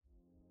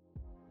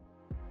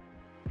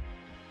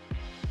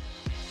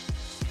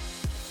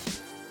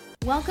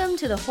Welcome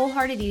to the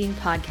Wholehearted Eating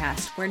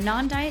Podcast, where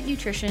non-diet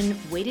nutrition,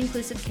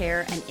 weight-inclusive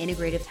care, and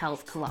integrative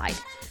health collide.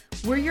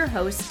 We're your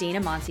hosts,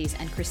 Dana Montes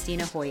and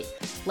Christina Hoyt,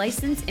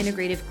 licensed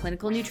integrative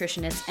clinical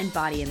nutritionists and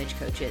body image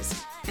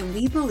coaches. And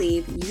we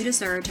believe you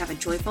deserve to have a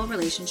joyful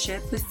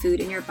relationship with food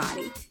in your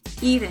body,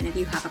 even if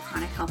you have a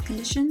chronic health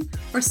condition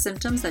or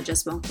symptoms that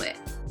just won't quit.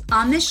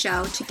 On this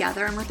show,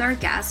 together and with our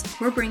guests,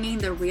 we're bringing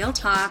the real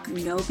talk,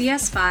 no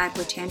BS vibe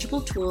with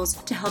tangible tools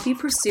to help you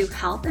pursue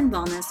health and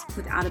wellness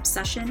without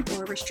obsession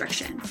or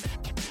restriction.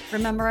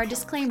 Remember our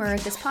disclaimer,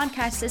 this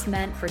podcast is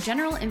meant for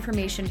general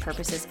information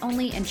purposes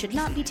only and should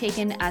not be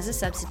taken as a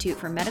substitute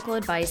for medical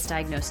advice,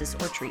 diagnosis,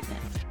 or treatment.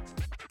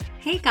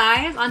 Hey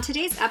guys, on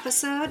today's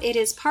episode, it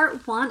is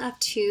part 1 of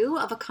 2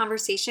 of a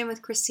conversation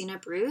with Christina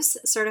Bruce,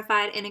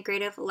 certified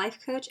integrative life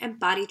coach and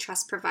body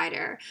trust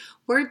provider.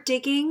 We're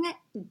digging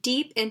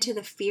deep into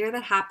the fear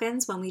that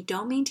happens when we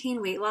don't maintain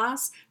weight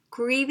loss,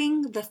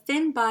 grieving the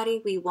thin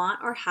body we want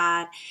or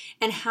had,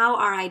 and how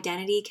our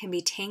identity can be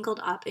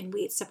tangled up in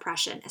weight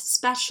suppression,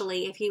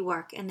 especially if you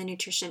work in the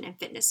nutrition and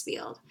fitness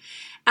field.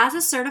 As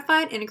a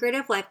certified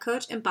integrative life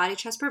coach and body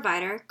trust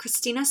provider,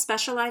 Christina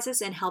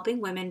specializes in helping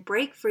women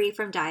break free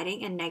from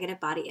dieting and negative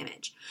body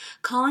image.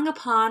 Calling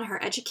upon her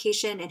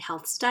education in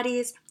health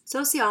studies,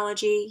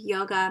 sociology,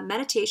 yoga,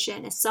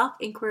 meditation, and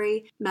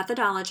self-inquiry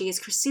methodologies,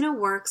 Christina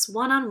works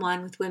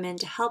one-on-one with women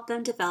to help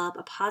them develop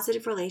a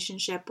positive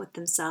relationship with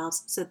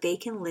themselves so they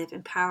can live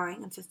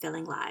empowering and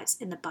fulfilling lives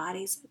in the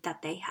bodies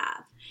that they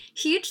have.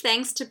 Huge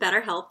thanks to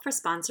BetterHelp for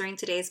sponsoring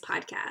today's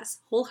podcast.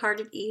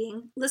 Wholehearted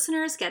Eating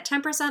listeners get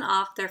 10%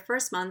 off their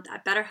first month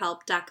at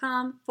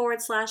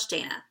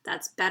betterhelp.com/Dana.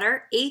 That's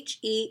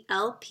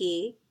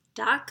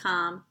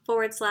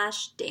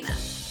betterhelp.com/Dana.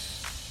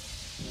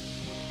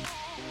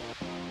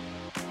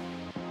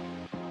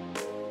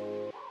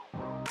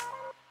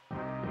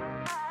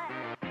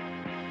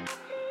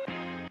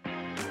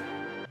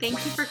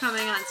 Thank you for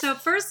coming on. So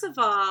first of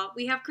all,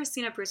 we have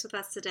Christina Bruce with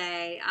us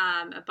today,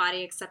 a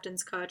body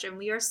acceptance coach, and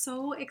we are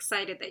so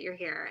excited that you're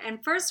here.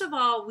 And first of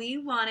all, we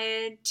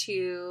wanted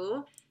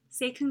to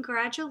say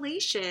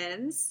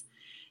congratulations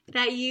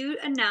that you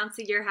announced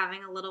that you're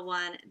having a little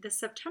one this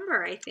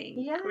September, I think,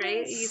 yes,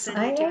 right? You said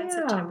you're due in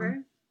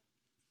September.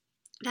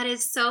 That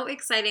is so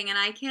exciting, and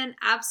I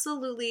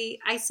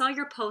saw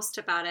your post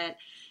about it.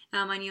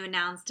 When you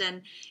announced,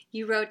 and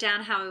you wrote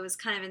down how it was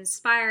kind of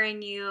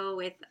inspiring you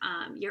with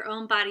your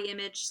own body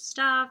image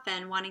stuff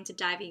and wanting to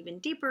dive even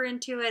deeper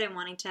into it and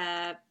wanting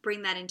to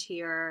bring that into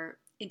your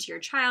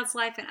child's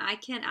life. And I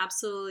can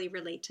absolutely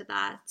relate to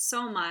that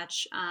so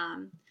much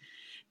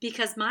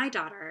because my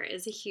daughter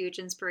is a huge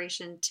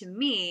inspiration to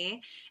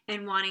me,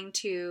 and wanting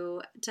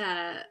to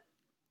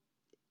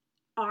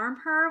arm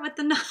her with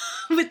the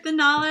with the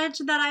knowledge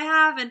that I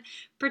have and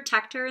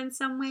protect her in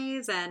some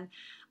ways. And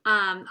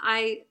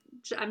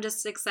I'm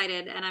just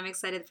excited, and I'm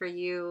excited for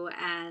you.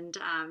 And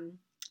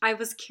I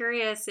was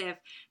curious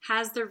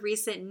has the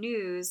recent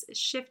news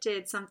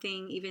shifted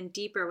something even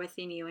deeper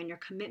within you and your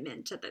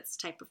commitment to this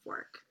type of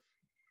work?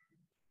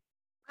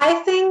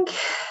 I think,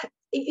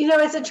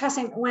 it's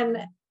interesting.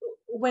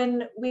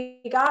 When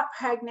we got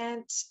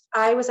pregnant,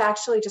 I was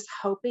actually just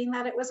hoping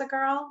that it was a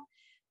girl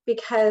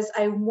because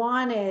I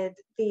wanted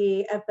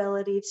the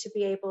ability to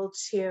be able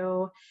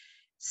to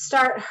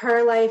start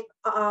her life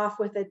off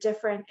with a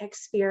different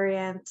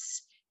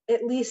experience,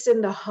 at least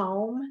in the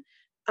home,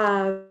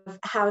 of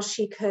how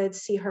she could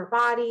see her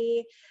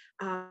body,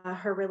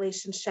 her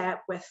relationship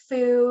with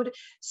food.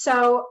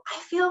 So I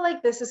feel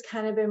like this has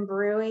kind of been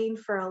brewing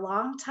for a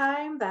long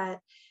time,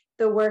 that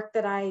the work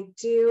that I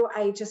do,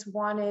 I just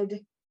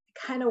wanted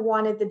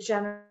the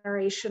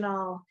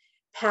generational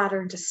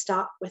pattern to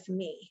stop with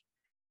me.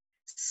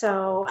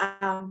 So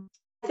I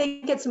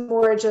think it's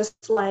more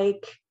just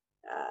like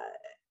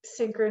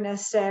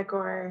synchronistic,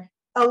 or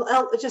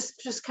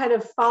just kind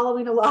of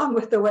following along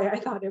with the way I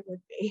thought it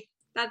would be.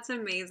 That's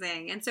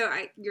amazing. And so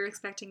you're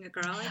expecting a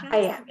girl, I guess? I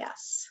am,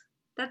 yes.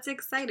 That's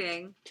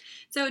exciting.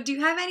 So do you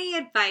have any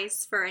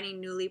advice for any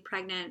newly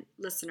pregnant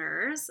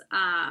listeners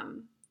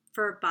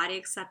for body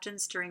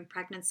acceptance during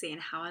pregnancy,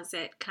 and how has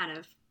it kind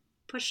of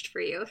pushed for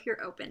you, if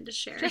you're open to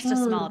sharing? Just a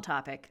small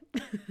topic.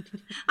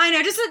 I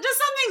know, just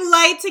something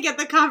light to get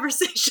the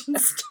conversation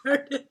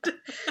started.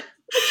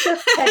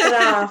 Just kick it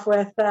off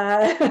with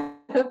a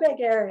big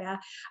area.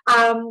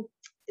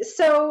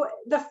 So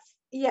I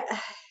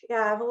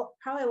have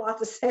probably a lot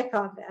to say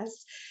on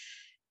this.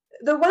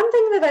 The one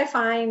thing that I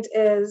find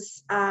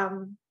is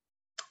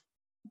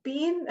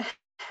being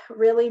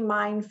really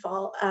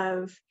mindful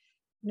of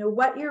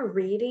what you're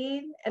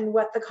reading and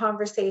what the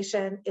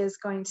conversation is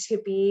going to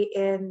be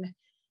in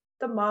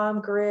the mom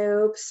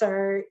groups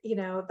or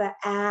the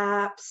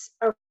apps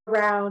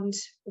around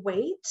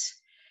weight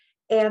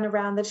and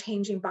around the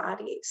changing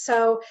body.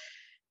 So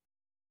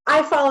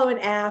I follow an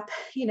app,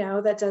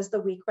 that does the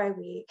week by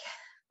week.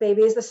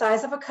 Baby is the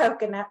size of a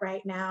coconut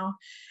right now.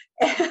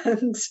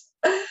 And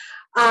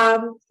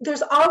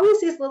there's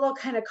always these little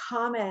kind of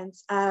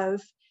comments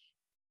of,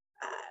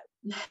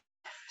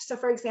 So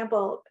for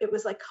example, it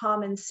was like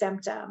common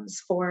symptoms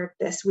for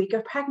this week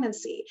of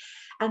pregnancy.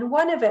 And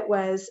one of it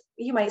was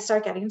you might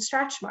start getting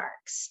stretch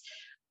marks.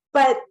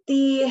 But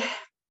the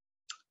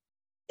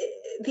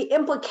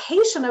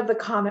implication of the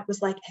comment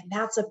was like, and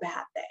that's a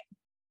bad thing.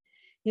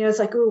 It's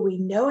like, oh, we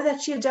know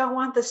that you don't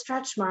want the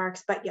stretch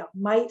marks, but you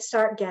might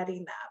start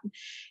getting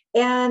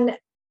them.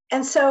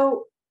 And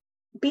so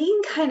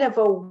being kind of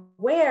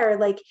aware,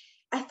 like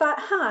I thought,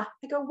 I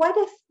go, what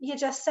if you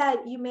just said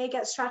you may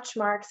get stretch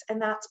marks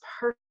and that's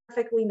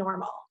perfectly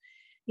normal?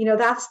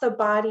 That's the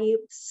body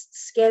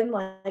skin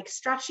like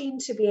stretching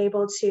to be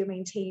able to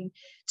maintain,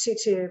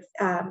 to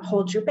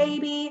hold your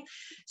baby.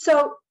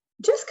 So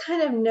just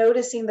kind of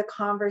noticing the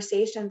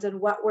conversations and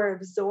what we're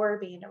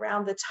absorbing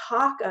around the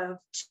talk of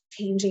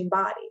changing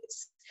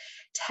bodies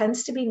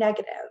tends to be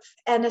negative.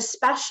 And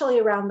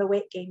especially around the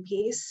weight gain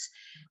piece,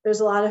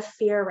 there's a lot of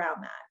fear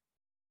around that.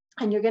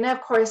 And you're going to,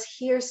 of course,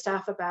 hear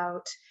stuff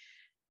about,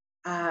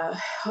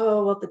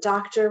 the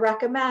doctor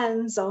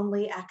recommends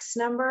only X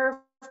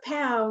number of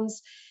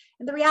pounds.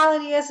 And the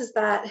reality is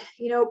that,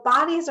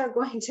 bodies are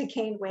going to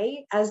gain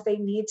weight as they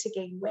need to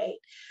gain weight.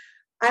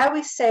 I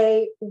always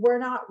say we're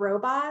not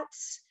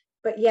robots,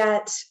 but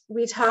yet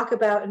we talk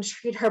about and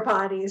treat our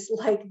bodies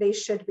like they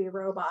should be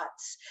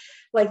robots,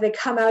 like they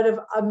come out of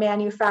a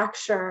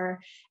manufacturer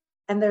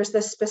and there's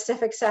this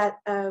specific set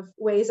of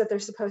ways that they're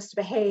supposed to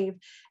behave.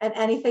 And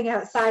anything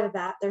outside of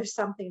that, there's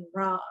something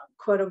wrong,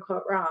 quote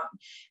unquote wrong.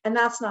 And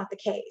that's not the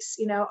case.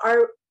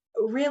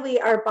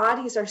 Our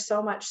bodies are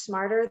so much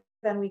smarter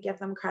than we give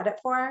them credit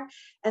for.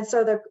 And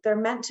so they're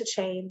meant to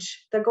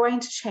change. They're going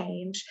to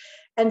change.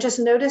 And just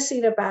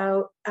noticing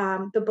about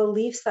the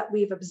beliefs that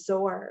we've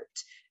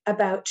absorbed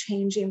about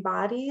changing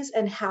bodies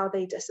and how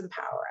they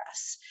disempower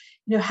us.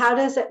 How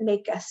does it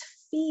make us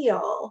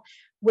feel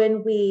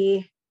when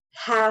we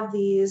have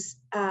these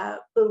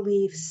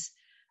beliefs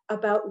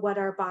about what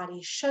our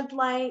body should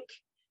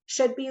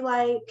be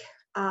like,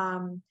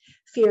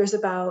 fears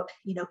about,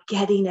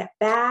 getting it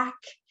back,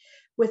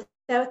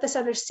 without this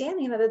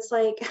understanding that it's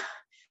like,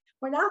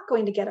 we're not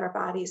going to get our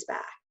bodies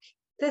back.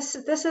 This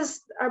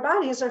is, our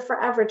bodies are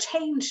forever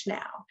changed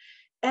now.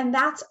 And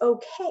that's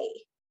okay.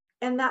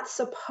 And that's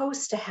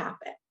supposed to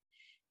happen.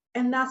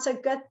 And that's a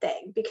good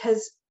thing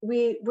because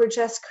we're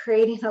just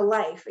creating a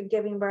life and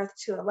giving birth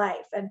to a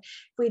life. And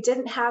if we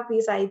didn't have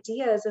these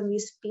ideas and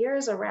these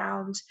fears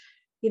around,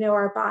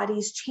 our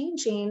bodies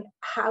changing,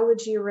 how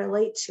would you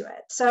relate to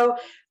it? So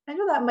I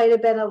know that might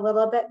have been a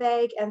little bit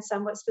vague and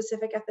somewhat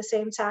specific at the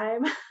same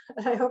time.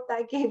 I hope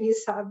that gave you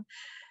some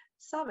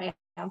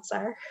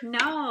answer.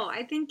 No,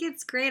 I think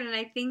it's great. And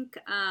I think,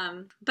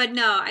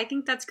 I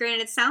think that's great.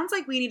 And it sounds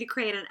like we need to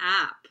create an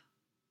app,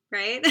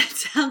 right? It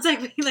sounds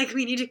like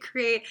we need to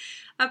create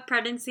a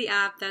pregnancy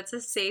app that's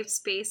a safe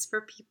space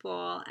for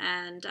people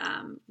and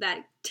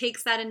that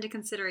takes that into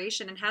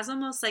consideration and has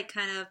almost like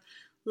kind of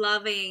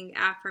loving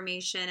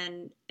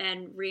affirmation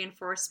and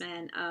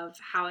reinforcement of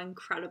how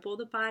incredible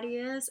the body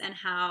is and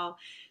how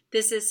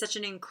this is such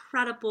an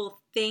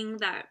incredible thing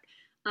that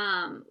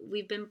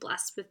we've been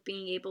blessed with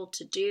being able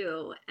to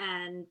do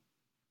and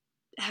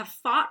have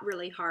fought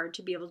really hard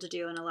to be able to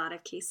do in a lot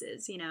of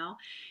cases,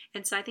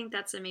 And so I think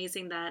that's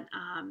amazing that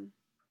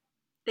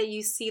that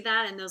you see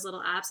that in those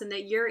little apps and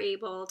that you're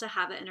able to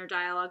have an inner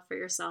dialogue for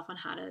yourself on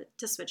how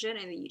to switch it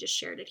and that you just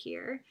shared it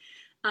here.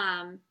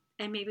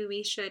 And maybe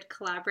we should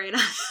collaborate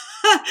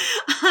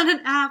on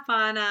an app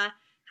on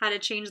how to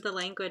change the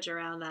language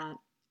around that.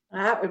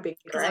 That would be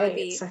great. That would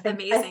be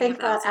amazing. I think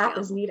that app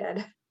is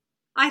needed.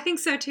 I think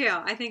so too.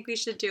 I think we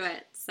should do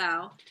it.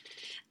 So,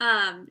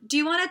 do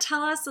you want to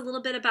tell us a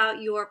little bit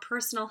about your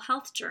personal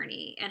health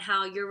journey and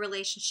how your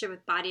relationship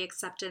with body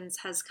acceptance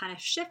has kind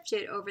of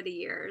shifted over the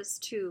years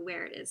to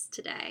where it is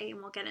today?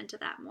 And we'll get into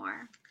that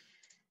more.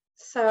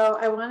 So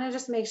I want to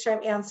just make sure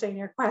I'm answering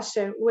your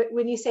question.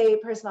 When you say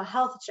personal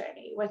health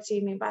journey, what do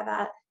you mean by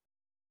that?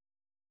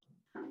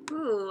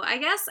 Ooh, I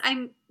guess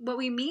what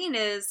we mean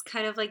is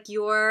kind of like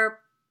your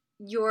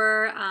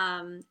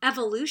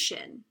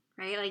evolution,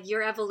 right? Like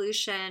your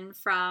evolution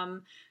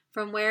from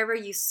wherever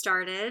you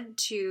started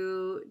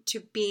to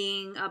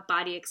being a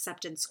body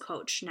acceptance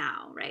coach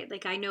now, right?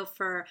 Like I know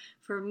for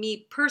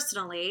me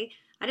personally,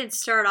 I didn't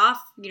start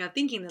off,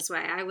 thinking this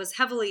way. I was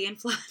heavily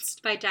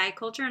influenced by diet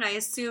culture, and I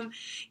assume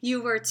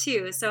you were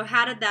too. So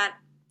how did that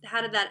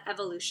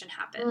evolution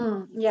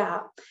happen?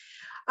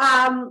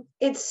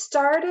 It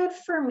started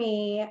for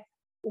me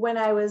when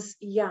I was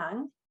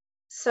young.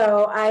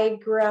 So I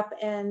grew up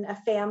in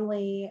a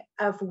family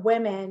of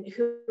women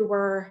who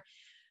were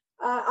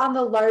on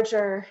the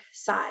larger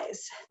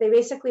size. They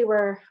basically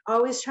were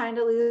always trying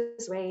to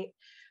lose weight,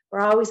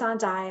 were always on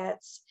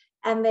diets.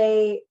 And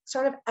they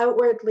sort of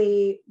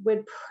outwardly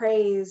would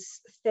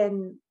praise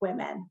thin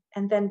women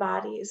and thin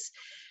bodies,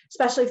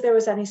 especially if there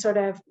was any sort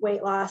of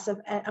weight loss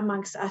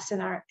amongst us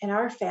in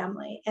our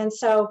family. And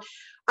so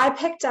I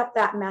picked up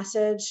that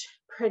message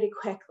pretty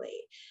quickly.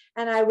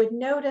 And I would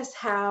notice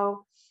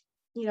how,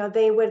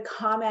 they would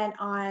comment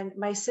on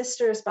my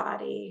sister's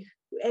body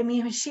I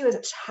mean, she was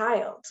a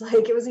child,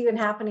 like it was even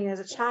happening as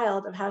a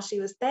child of how she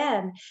was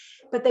thin,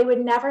 but they would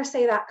never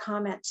say that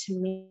comment to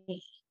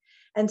me.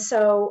 And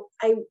so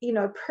I,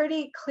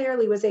 pretty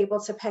clearly was able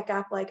to pick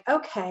up like,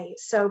 okay,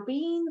 so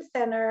being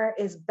thinner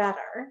is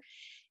better.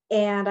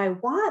 And I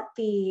want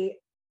the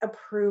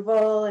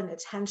approval and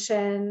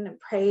attention and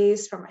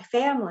praise from my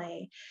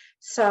family.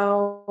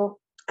 So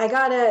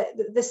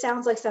this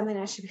sounds like something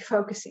I should be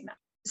focusing on.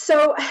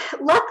 So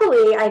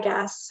luckily, I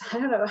guess, I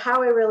don't know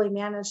how I really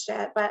managed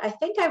it, but I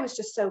think I was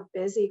just so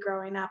busy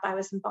growing up. I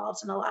was involved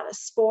in a lot of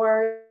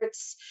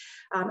sports,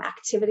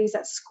 activities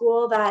at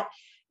school that,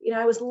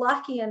 I was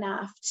lucky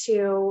enough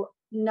to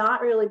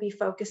not really be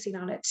focusing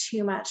on it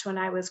too much when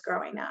I was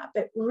growing up.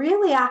 It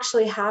really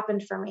actually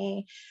happened for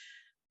me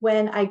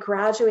when I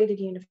graduated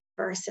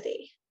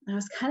university. I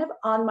was kind of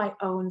on my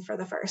own for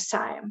the first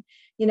time,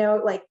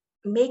 like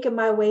making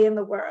my way in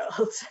the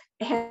world.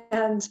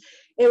 And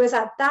it was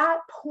at that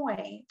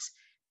point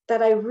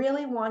that I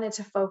really wanted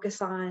to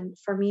focus on,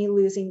 for me,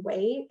 losing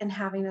weight and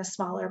having a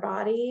smaller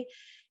body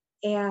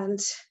and,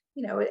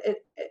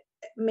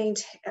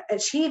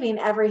 achieving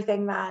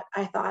everything that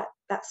I thought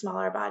that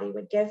smaller body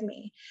would give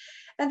me.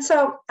 And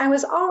so I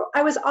was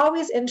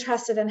always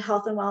interested in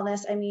health and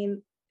wellness. I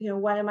mean,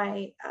 one of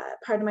my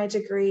part of my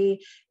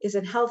degree is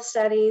in health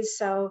studies.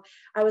 So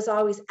I was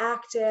always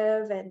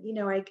active and,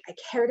 I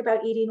cared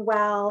about eating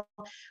well,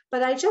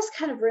 but I just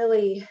kind of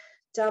really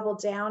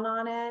doubled down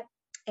on it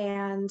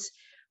and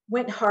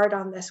went hard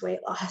on this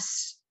weight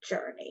loss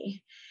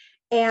journey.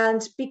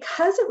 And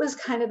because it was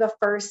kind of the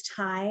first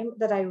time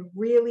that I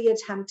really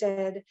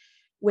attempted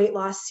weight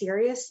loss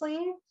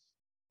seriously,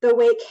 the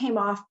weight came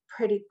off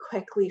pretty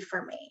quickly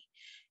for me.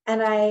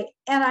 And I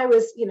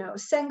was,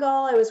 single.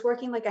 I was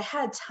working, like I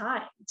had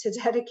time to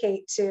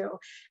dedicate to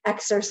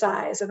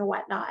exercise and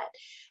whatnot.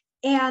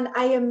 And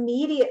I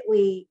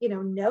immediately,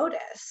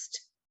 noticed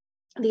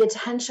the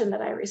attention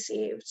that I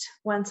received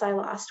once I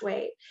lost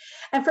weight.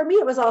 And for me,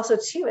 it was also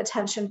too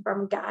attention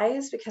from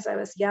guys because I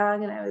was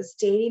young and I was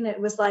dating. It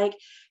was like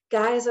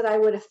guys that I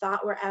would have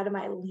thought were out of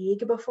my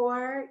league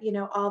before,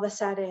 all of a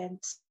sudden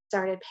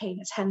started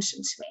paying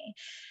attention to me.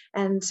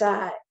 And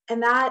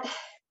that,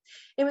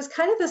 it was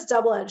kind of this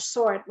double-edged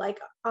sword. Like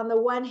on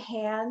the one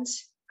hand,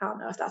 I don't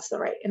know if that's the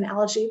right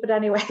analogy, but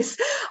anyways,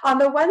 on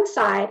the one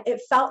side, it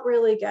felt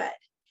really good.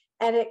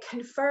 And it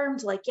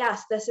confirmed like,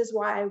 yes, this is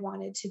why I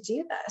wanted to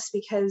do this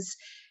because,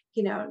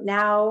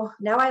 now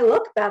I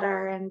look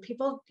better and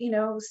people,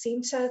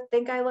 seem to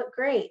think I look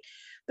great.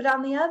 But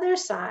on the other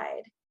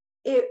side,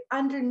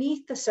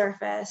 underneath the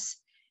surface,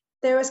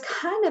 there was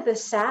kind of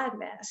this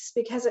sadness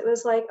because it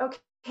was like,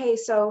 okay,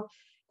 so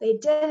they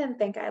didn't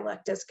think I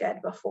looked as good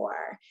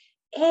before.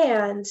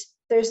 And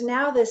there's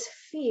now this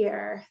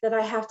fear that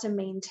I have to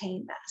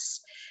maintain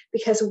this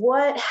because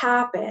what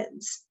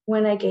happens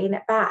when I gain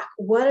it back?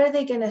 What are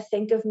they going to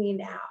think of me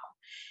now?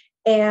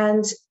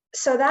 And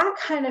so that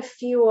kind of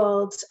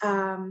fueled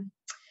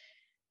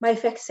my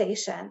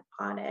fixation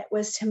on it,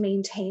 was to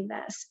maintain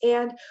this.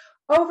 And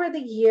over the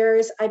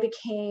years, I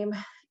became,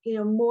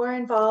 more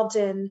involved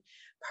in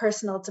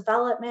personal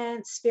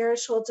development,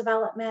 spiritual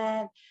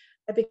development.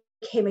 I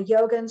became a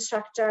yoga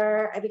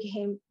instructor. I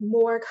became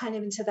more kind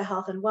of into the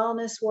health and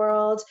wellness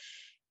world.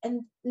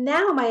 And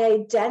now my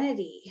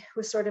identity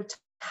was sort of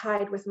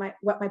tied with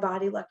what my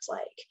body looked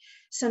like.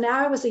 So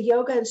now I was a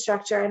yoga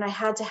instructor and I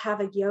had to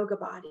have a yoga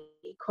body,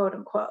 quote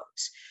unquote.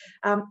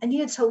 I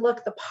needed to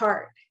look the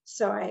part.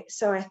 So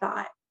I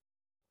thought.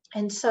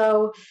 And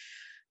so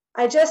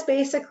I just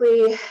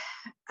basically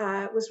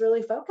was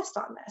really focused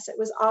on this. It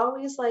was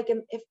always like,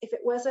 if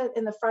it wasn't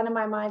in the front of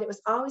my mind, it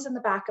was always in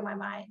the back of my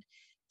mind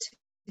to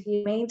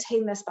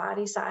maintain this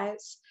body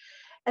size.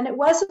 And it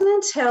wasn't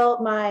until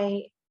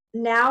my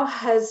now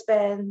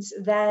husband,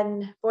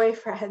 then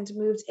boyfriend,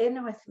 moved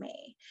in with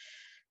me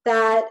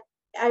that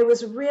I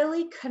was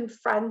really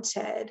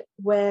confronted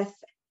with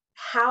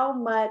how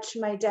much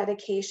my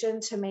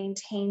dedication to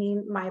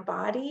maintaining my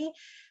body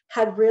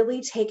had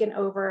really taken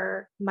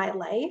over my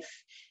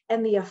life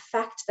and the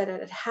effect that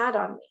it had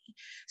on me.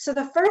 So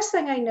the first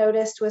thing I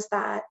noticed was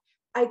that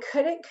I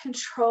couldn't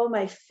control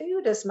my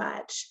food as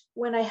much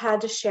when I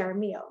had to share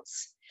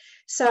meals.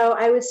 So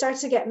I would start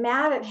to get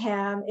mad at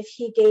him if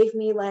he gave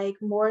me like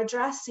more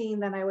dressing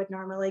than I would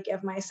normally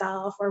give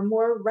myself or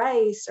more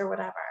rice or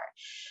whatever.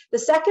 The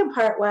second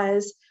part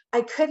was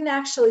I couldn't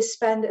actually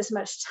spend as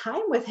much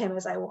time with him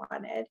as I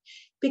wanted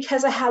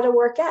because I had to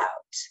work out.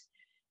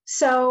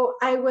 So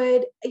I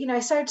would, I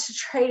started to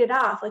trade it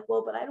off like,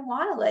 well, but I don't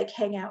want to like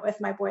hang out with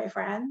my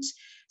boyfriend.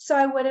 So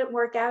I wouldn't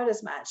work out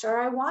as much, or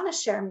I want to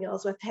share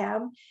meals with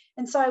him.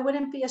 And so I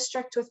wouldn't be as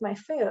strict with my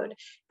food.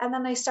 And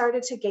then I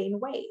started to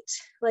gain weight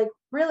like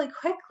really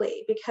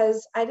quickly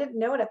because I didn't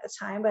know it at the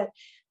time, but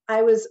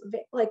I was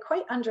like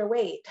quite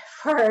underweight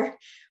for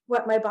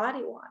what my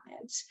body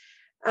wanted.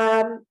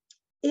 I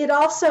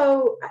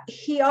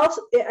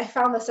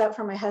found this out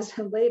from my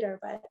husband later,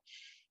 but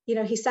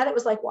he said it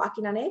was like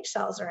walking on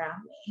eggshells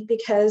around me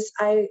because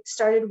I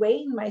started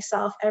weighing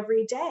myself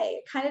every day.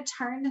 It kind of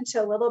turned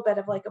into a little bit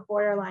of like a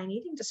borderline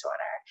eating disorder,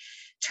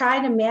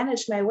 trying to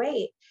manage my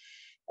weight.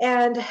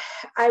 And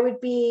I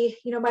would be,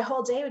 my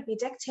whole day would be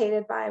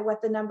dictated by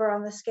what the number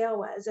on the scale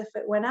was. If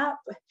it went up,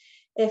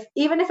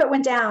 even if it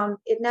went down,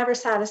 it never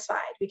satisfied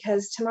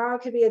because tomorrow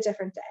could be a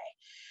different day.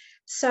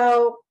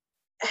 So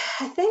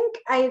I think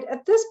I,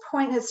 at this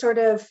point, had sort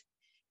of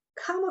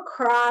come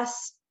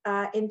across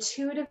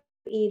intuitive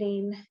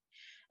eating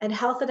and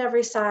health at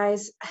every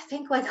size. I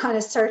think like on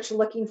a search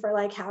looking for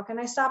like, how can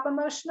I stop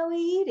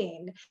emotionally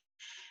eating?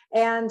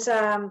 And,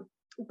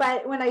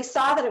 but when I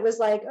saw that it was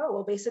like, oh,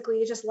 well, basically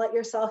you just let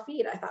yourself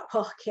eat, I thought,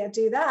 well, I can't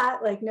do that.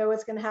 Like, know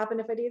what's going to happen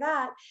if I do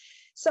that.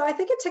 So I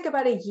think it took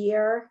about a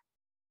year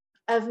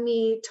of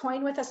me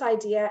toying with this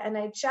idea. And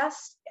I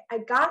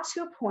got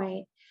to a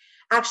point,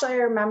 actually, I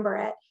remember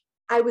it.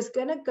 I was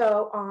going to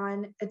go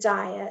on a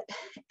diet,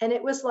 and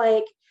it was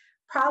like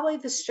probably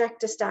the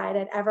strictest diet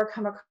I'd ever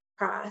come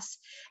across.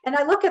 And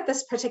I look at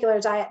this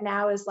particular diet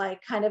now as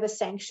like kind of a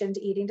sanctioned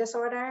eating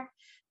disorder.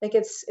 Like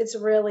it's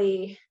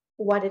really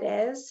what it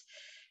is.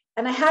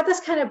 And I had this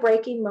kind of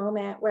breaking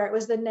moment where it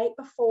was the night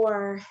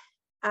before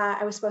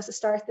I was supposed to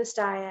start this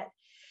diet.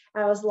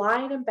 I was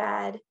lying in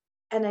bed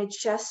and I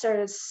just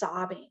started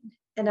sobbing.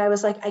 And I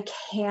was like, I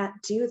can't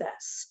do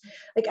this.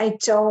 Like, I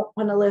don't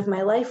want to live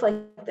my life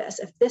like this.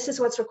 If this is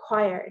what's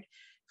required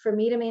for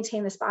me to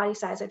maintain this body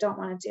size, I don't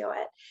want to do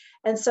it.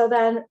 And so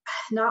then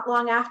not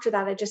long after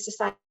that, I just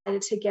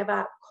decided to give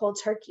up cold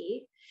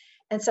turkey.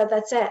 And so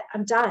that's it.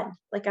 I'm done.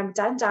 Like, I'm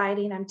done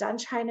dieting. I'm done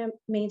trying to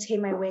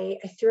maintain my weight.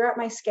 I threw out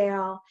my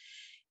scale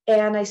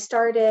and I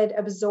started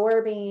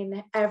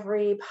absorbing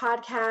every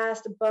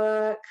podcast,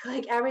 book,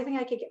 like everything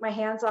I could get my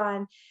hands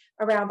on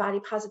around body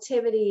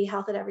positivity,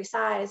 health at every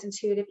size,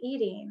 intuitive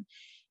eating.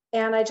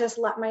 And I just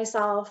let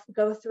myself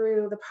go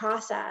through the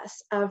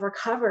process of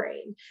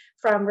recovering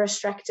from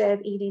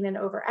restrictive eating and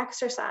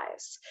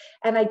overexercise.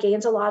 And I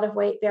gained a lot of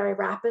weight very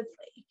rapidly.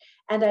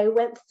 And I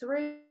went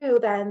through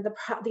then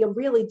the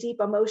really deep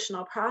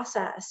emotional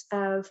process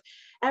of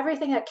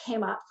everything that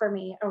came up for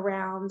me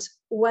around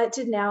what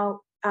did now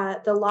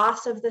the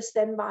loss of this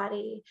thin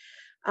body.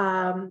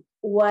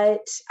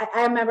 What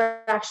I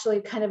remember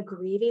actually kind of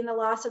grieving the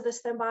loss of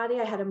this thin body.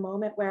 I had a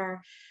moment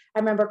where I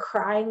remember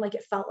crying, like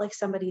it felt like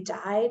somebody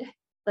died,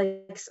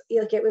 like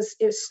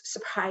it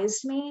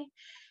surprised me.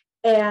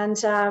 And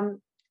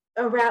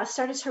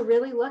started to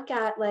really look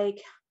at like,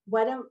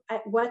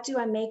 what do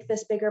I make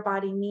this bigger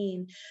body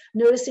mean?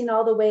 Noticing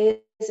all the ways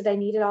that I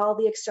needed all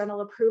the external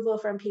approval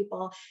from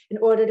people in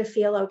order to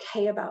feel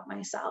okay about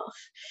myself,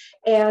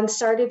 and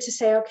started to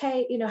say,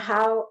 okay,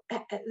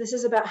 this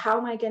is about how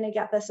am I going to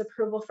get this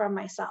approval from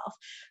myself?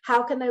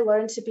 How can I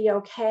learn to be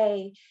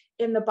okay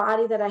in the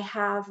body that I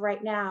have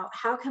right now?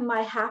 How can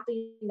my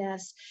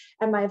happiness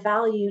and my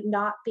value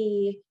not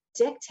be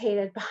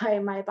dictated by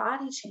my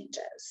body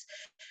changes?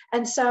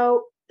 And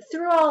so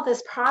through all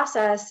this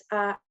process,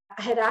 I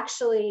had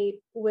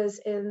actually was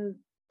in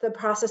the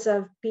process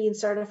of being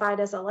certified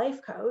as a life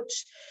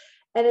coach,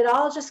 and it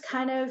all just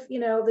kind of,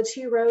 the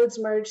two roads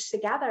merged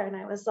together. And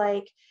I was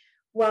like,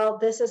 well,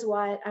 this is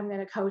what I'm going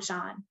to coach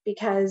on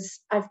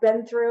because I've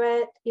been through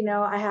it.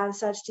 I have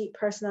such deep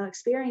personal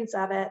experience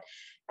of it.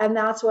 And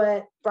that's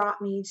what brought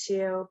me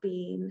to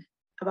being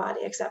a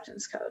body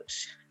acceptance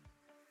coach.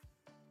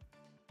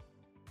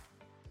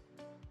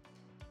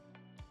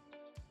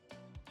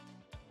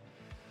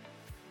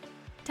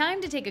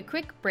 Time to take a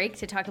quick break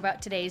to talk about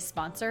today's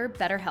sponsor,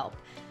 BetterHelp.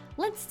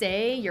 Let's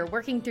say you're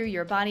working through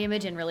your body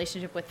image and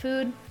relationship with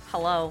food.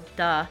 Hello,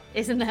 duh.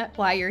 Isn't that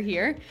why you're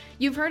here?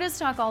 You've heard us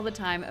talk all the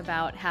time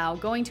about how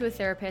going to a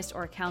therapist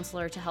or a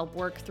counselor to help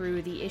work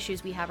through the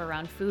issues we have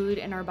around food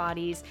and our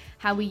bodies,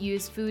 how we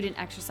use food and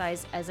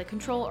exercise as a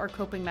control or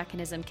coping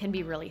mechanism can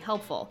be really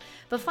helpful.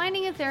 But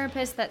finding a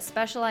therapist that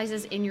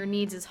specializes in your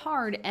needs is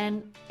hard,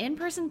 and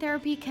in-person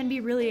therapy can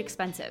be really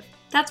expensive.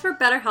 That's where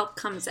BetterHelp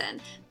comes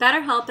in.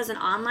 BetterHelp is an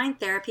online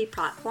therapy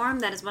platform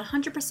that is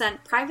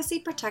 100% privacy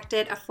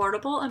protected,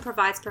 affordable, and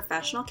provides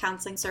professional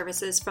counseling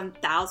services from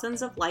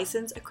thousands of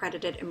licensed,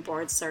 accredited, and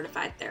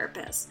board-certified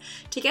therapists.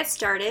 To get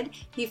started,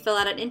 you fill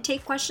out an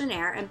intake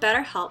questionnaire, and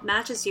BetterHelp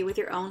matches you with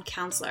your own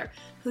counselor,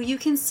 who you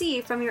can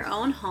see from your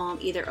own home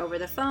either over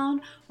the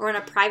phone or on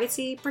a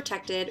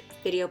privacy-protected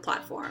video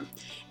platform.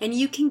 And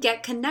you can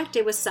get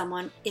connected with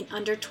someone in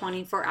under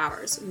 24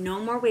 hours. No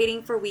more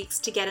waiting for weeks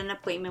to get an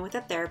appointment with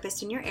a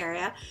therapist in your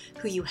area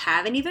who you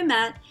haven't even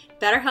met.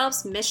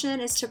 BetterHelp's mission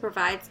is to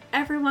provide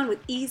everyone with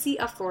easy,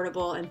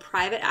 affordable, and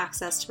private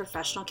access to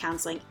professional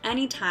counseling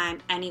anytime,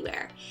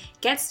 anywhere.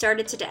 Get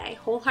started today.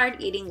 Whole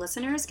Heart Eating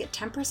listeners get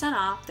 10%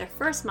 off their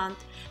first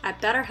month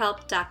at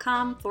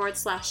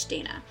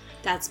betterhelp.com/Dana.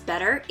 That's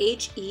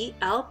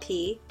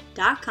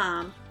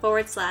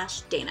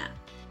betterhelp.com/Dana.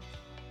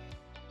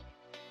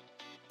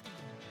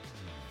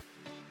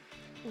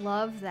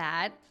 Love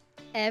that.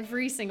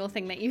 Every single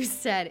thing that you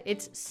said.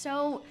 It's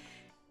so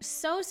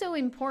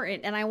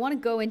important. And I want to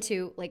go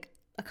into like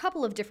a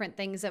couple of different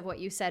things of what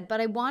you said,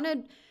 but I want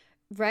to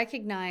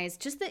recognize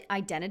just the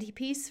identity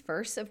piece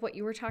first of what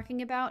you were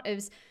talking about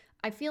is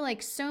I feel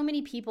like so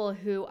many people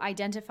who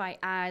identify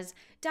as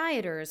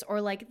dieters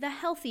or like the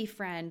healthy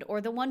friend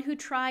or the one who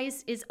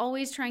is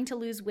always trying to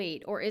lose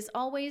weight or is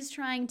always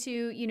trying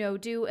to,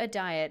 do a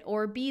diet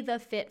or be the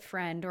fit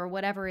friend or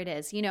whatever it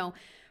is,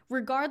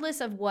 regardless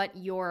of what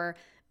your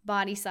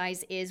body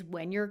size is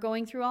when you're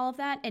going through all of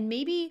that. And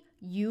maybe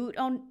you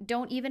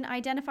don't even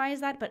identify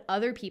as that, but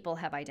other people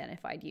have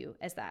identified you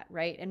as that,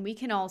 right? And we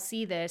can all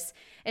see this,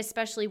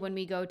 especially when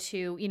we go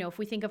to, if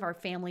we think of our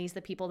families,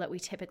 the people that we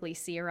typically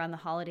see around the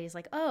holidays,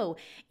 like, oh,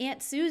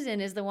 Aunt Susan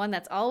is the one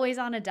that's always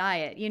on a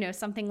diet,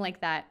 something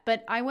like that.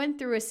 But I went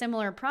through a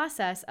similar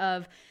process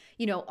of,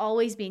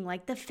 always being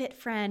like the fit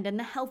friend and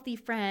the healthy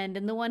friend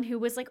and the one who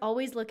was like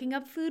always looking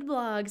up food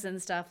blogs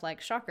and stuff,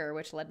 like shocker,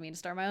 which led me to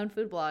start my own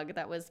food blog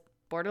that was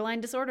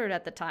borderline disordered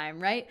at the time,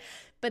 right?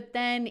 But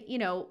then,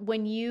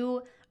 when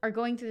you are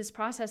going through this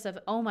process of,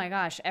 oh my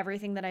gosh,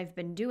 everything that I've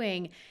been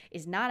doing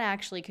is not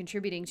actually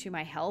contributing to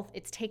my health,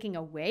 it's taking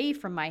away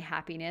from my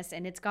happiness,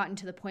 and it's gotten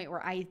to the point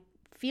where I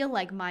feel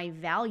like my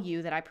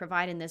value that I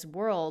provide in this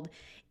world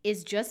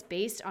is just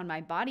based on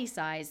my body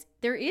size,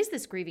 there is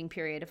this grieving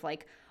period of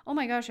like, oh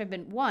my gosh, I've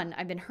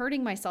been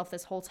hurting myself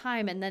this whole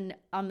time. And then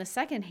on the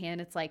second hand,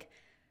 it's like,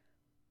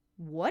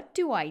 what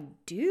do I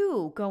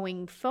do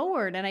going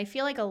forward? And I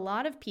feel like a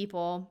lot of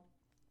people,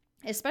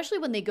 especially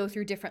when they go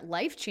through different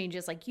life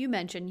changes, like you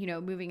mentioned,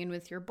 moving in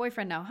with your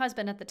boyfriend, now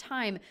husband at the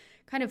time,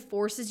 kind of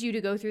forces you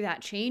to go through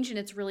that change. And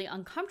it's really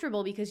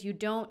uncomfortable because you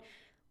don't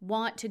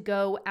want to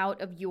go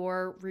out of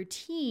your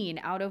routine,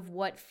 out of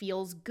what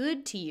feels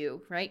good to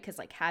you, right? Because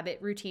like habit,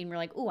 routine, we're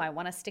like, oh, I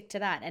want to stick to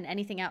that. And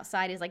anything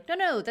outside is like,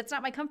 no, that's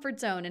not my comfort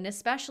zone. And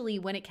especially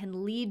when it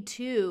can lead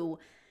to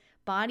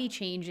body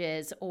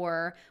changes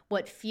or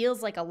what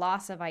feels like a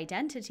loss of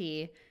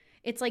identity,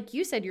 it's like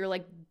you said, you're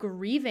like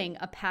grieving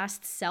a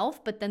past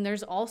self, but then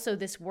there's also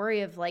this worry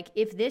of like,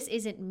 if this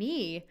isn't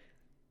me,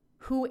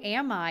 who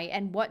am I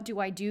and what do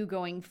I do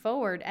going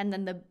forward? And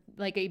then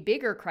a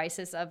bigger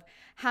crisis of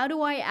how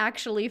do I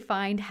actually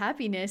find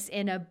happiness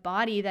in a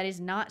body that is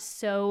not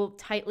so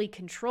tightly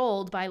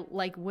controlled by,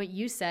 like what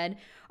you said,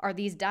 are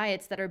these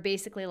diets that are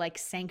basically like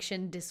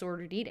sanctioned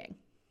disordered eating.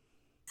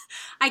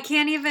 I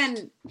can't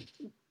even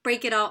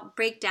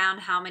break down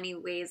how many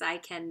ways I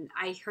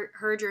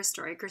heard your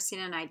story,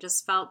 Christina, and I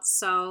just felt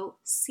so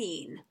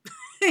seen,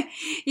 and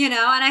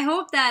I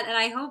hope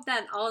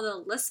that all the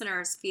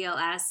listeners feel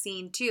as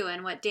seen too,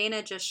 and what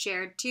Dana just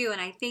shared too.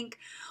 And I think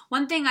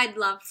one thing I'd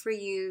love for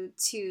you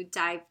to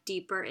dive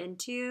deeper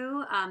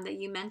into that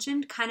you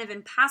mentioned kind of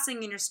in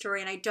passing in your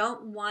story, and I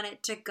don't want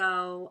it to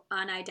go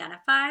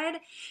unidentified,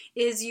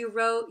 is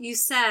you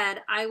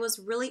said, I was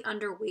really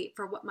underweight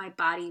for what my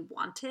body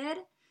wanted.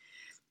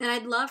 And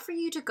I'd love for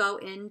you to go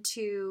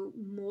into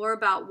more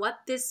about what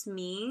this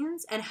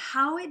means and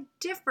how it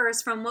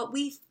differs from what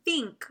we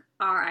think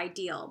our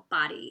ideal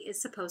body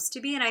is supposed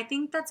to be. And I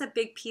think that's a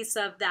big piece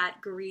of that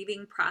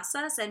grieving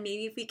process. And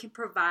maybe if we can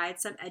provide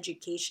some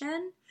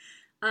education,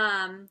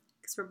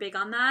 because we're big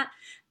on that,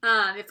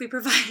 if we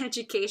provide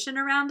education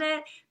around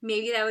it,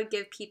 maybe that would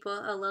give people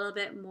a little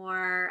bit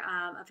more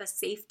of a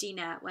safety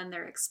net when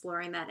they're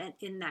exploring that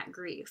in that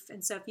grief.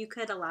 And so if you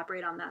could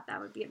elaborate on that, that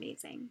would be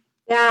amazing.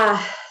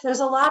 Yeah, there's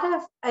a lot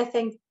of, I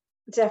think,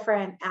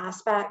 different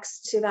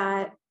aspects to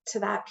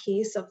that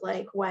piece of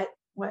like, what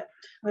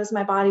does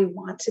my body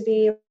want to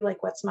be?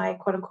 Like, what's my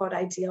quote unquote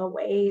ideal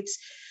weight?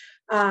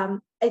 I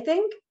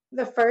think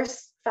the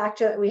first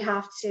factor that we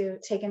have to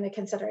take into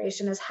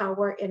consideration is how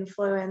we're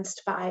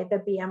influenced by the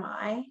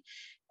BMI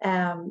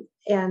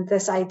and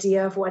this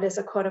idea of what is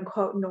a quote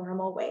unquote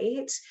normal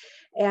weight.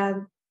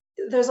 And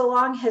there's a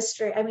long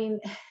history. I mean,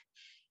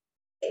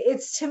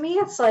 to me,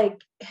 it's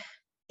like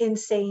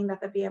insane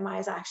that the BMI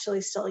is actually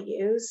still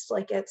used.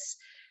 Like, it's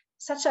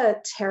such a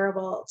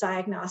terrible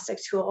diagnostic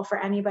tool for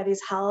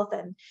anybody's health.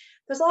 And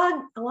there's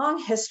a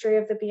long history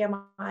of the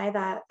BMI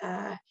that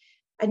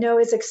I know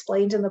is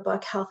explained in the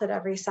book, Health at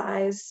Every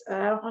Size.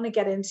 I don't want to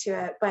get into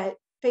it, but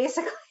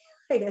basically,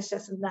 it's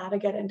just not a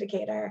good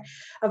indicator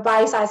of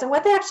body size. And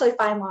what they actually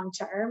find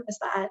long-term is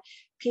that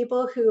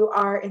people who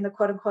are in the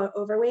quote unquote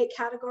overweight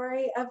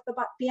category of the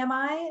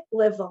BMI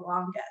live the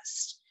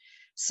longest.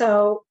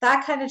 So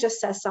that kind of just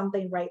says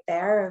something right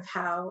there of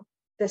how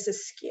this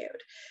is skewed.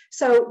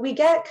 So we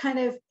get kind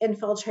of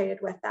infiltrated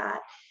with that.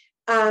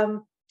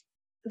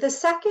 The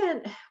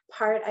second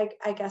part,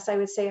 I guess I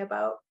would say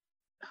about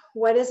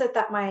what is it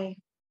that my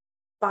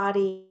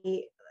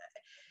body,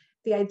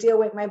 the ideal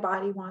weight my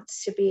body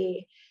wants to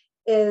be,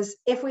 is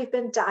if we've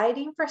been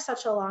dieting for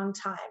such a long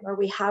time, or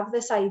we have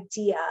this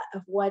idea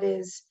of what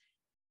is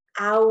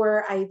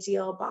our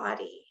ideal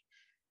body,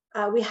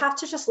 we have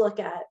to just look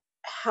at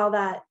how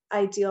that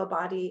ideal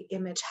body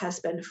image has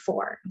been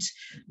formed.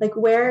 Like,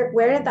 where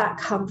did that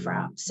come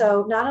from?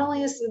 So not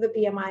only is the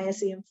BMI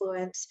as the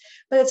influence,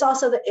 but it's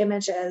also the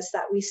images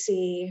that we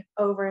see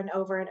over and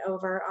over and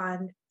over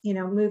on,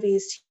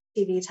 movies,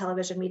 TV,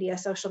 television, media,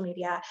 social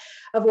media,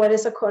 of what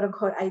is a quote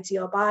unquote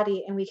ideal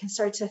body. And we can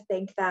start to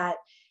think that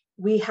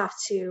we have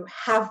to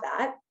have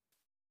that.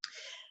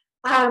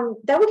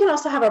 Then we can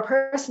also have our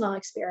personal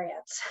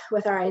experience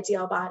with our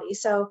ideal body.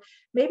 So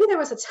maybe there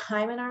was a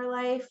time in our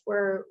life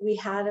where we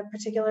had a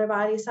particular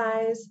body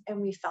size and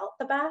we felt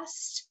the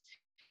best.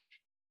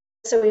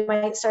 So we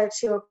might start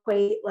to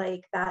equate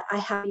like that I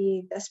have to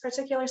be this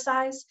particular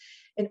size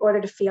in order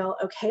to feel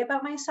okay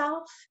about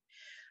myself.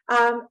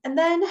 And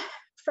then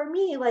for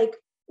me, like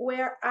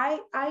where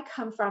I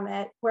come from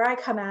it, where I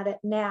come at it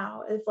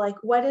now is like,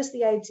 what is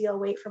the ideal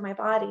weight for my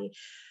body?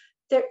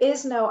 There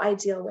is no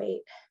ideal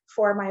weight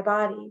for my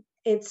body.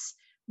 It's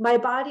my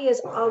body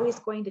is always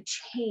going to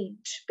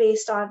change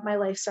based on my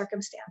life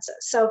circumstances.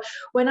 So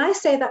when I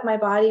say that my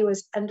body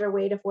was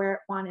underweight of where it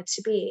wanted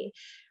to be,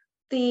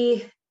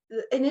 the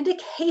an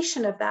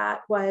indication of that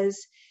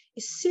was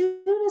as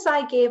soon as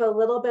I gave a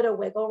little bit of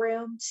wiggle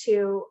room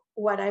to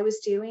what I was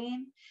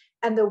doing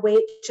and the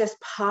weight just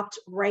popped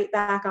right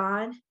back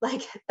on,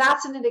 like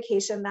that's an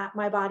indication that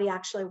my body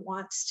actually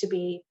wants to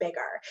be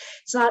bigger.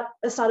 It's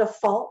not a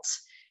fault.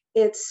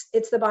 It's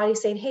the body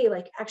saying, hey,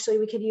 like actually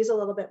we could use a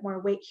little bit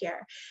more weight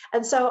here.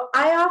 And so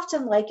I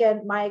often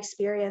liken my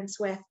experience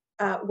with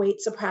weight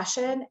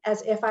suppression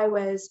as if I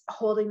was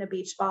holding a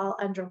beach ball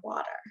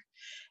underwater.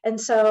 And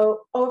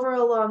so over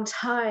a long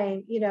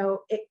time,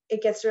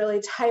 it gets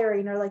really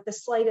tiring, or like the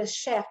slightest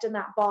shift and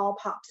that ball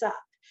pops up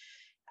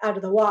out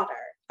of the water.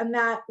 And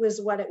that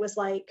was what it was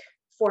like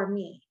for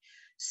me.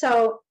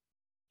 So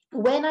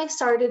when I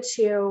started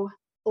to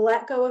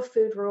let go of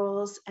food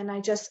rules and I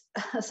just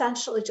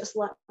essentially just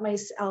let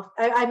myself,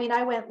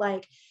 I went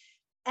like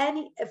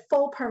any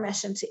full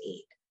permission to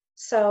eat.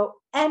 So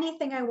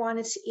anything I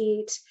wanted to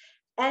eat,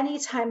 any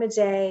time of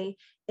day,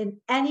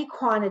 in any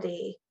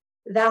quantity,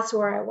 that's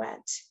where I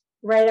went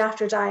right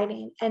after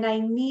dieting. And I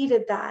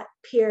needed that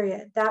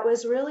period. That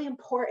was really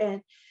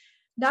important,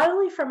 not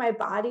only for my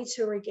body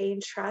to regain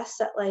trust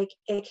that like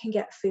it can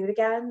get food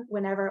again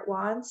whenever it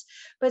wants,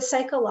 but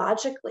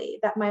psychologically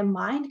that my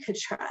mind could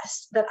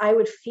trust that I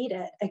would feed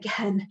it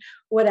again,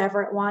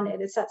 whatever it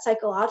wanted. It's that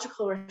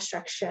psychological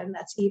restriction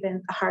that's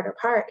even the harder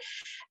part.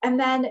 And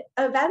then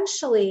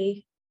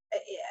eventually,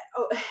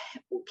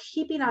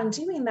 keeping on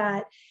doing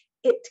that,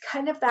 it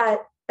kind of that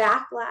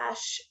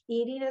backlash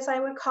eating, as I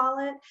would call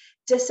it,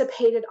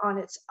 dissipated on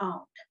its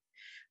own.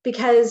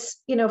 Because,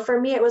 for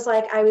me, it was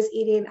like I was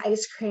eating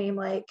ice cream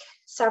like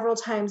several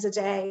times a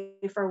day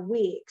for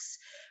weeks.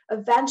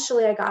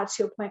 Eventually, I got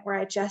to a point where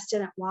I just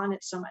didn't want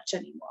it so much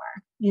anymore,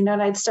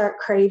 and I'd start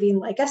craving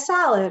like a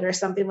salad or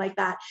something like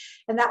that.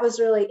 And that was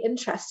really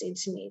interesting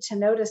to me to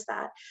notice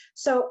that.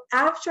 So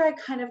after I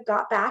kind of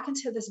got back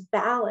into this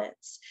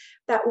balance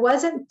that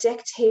wasn't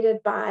dictated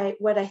by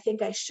what I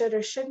think I should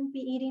or shouldn't be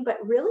eating, but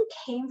really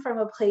came from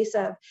a place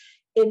of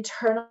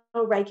internal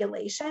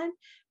regulation,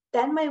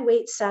 then my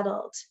weight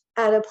settled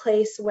at a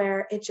place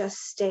where it just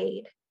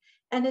stayed.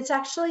 And it's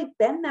actually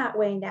been that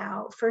way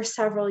now for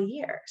several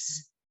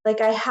years. Like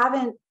I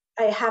haven't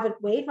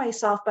weighed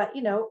myself, but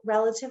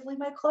relatively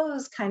my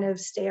clothes kind of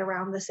stay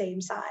around the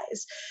same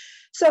size.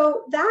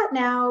 So that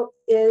now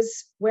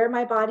is where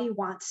my body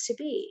wants to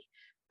be.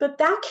 But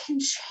that can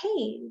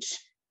change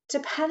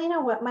depending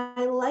on what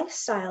my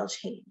lifestyle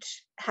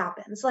change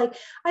happens. Like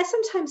I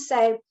sometimes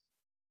say,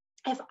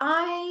 if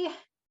I,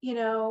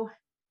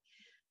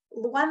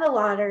 won the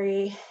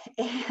lottery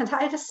and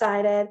I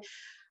decided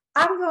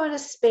I'm going to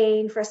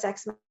Spain for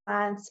 6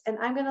 months and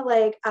I'm going to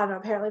I don't know,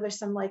 apparently there's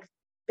some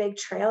big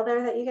trail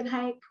there that you can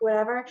hike,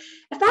 whatever.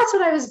 If that's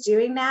what I was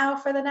doing now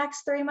for the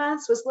next 3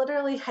 months, was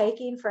literally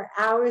hiking for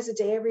hours a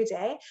day, every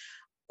day,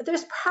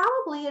 there's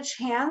probably a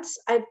chance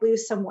I'd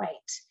lose some weight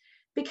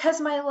because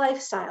my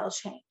lifestyle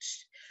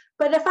changed.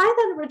 But if I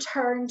then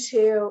return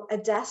to a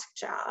desk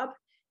job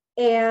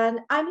and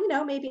I'm,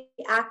 maybe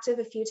active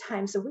a few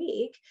times a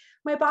week,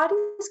 my body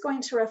is going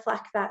to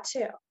reflect that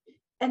too.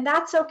 And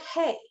that's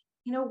okay.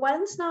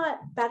 One's not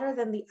better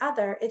than the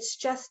other. It's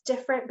just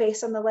different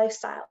based on the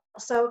lifestyle.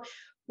 So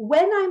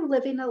when I'm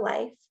living a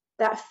life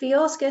that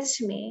feels good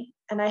to me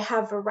and I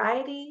have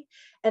variety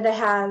and I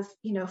have,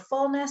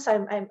 fullness,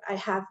 I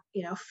have,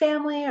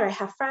 family, or I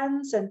have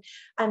friends and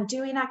I'm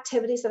doing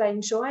activities that I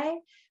enjoy,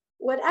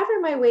 whatever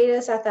my weight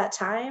is at that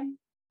time,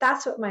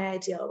 that's what my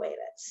ideal weight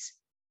is.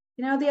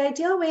 The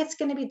ideal weight's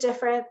going to be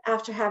different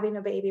after having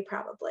a baby,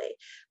 probably.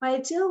 My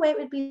ideal weight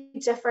would be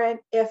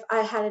different if I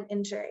had an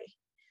injury.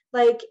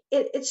 Like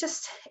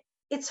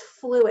it's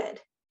fluid.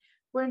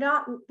 We're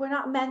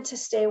not meant to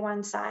stay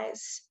one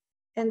size.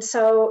 And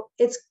so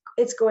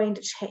it's going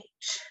to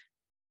change.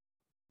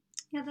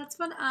 Yeah, that's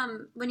what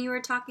when you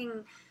were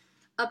talking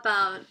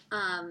about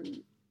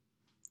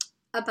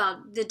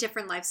the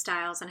different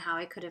lifestyles and how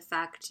it could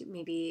affect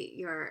maybe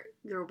your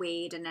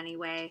weight in any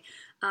way.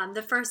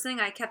 The first thing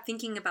I kept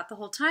thinking about the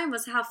whole time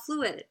was how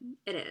fluid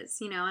it is,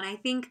 and I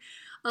think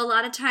a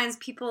lot of times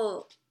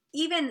people,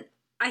 even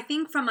I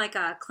think from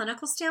a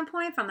clinical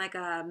standpoint, from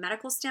a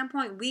medical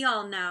standpoint, we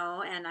all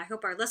know, and I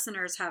hope our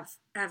listeners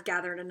have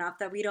gathered enough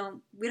that we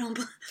don't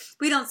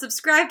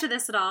subscribe to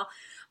this at all,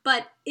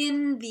 but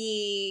in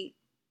the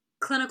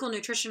clinical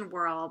nutrition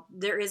world,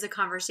 there is a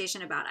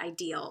conversation about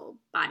ideal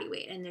body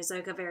weight. And there's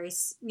like a very,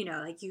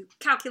 like you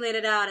calculate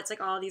it out. It's like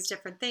all these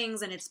different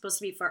things and it's supposed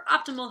to be for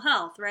optimal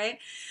health, right?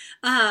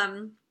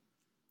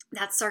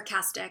 That's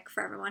sarcastic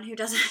for everyone who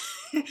doesn't,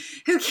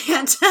 who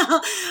can't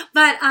tell.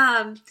 But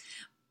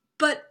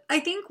I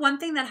think one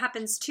thing that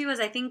happens too is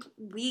I think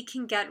we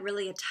can get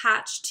really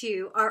attached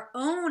to our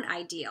own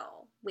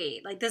ideal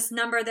weight, like this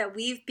number that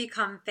we've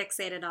become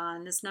fixated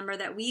on, this number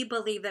that we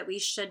believe that we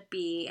should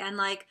be. And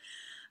like,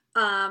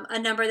 a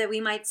number that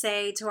we might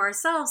say to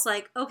ourselves,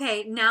 like,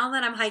 okay, now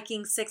that I'm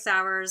hiking 6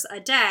 hours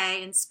a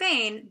day in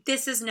Spain,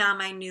 this is now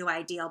my new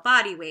ideal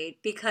body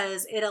weight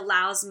because it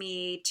allows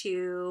me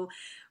to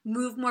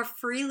move more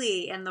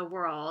freely in the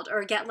world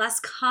or get less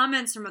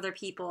comments from other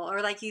people.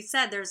 Or like you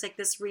said, there's like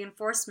this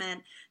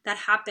reinforcement that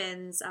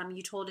happens.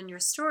 You told in your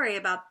story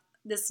about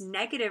this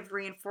negative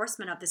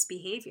reinforcement of this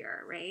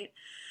behavior, right?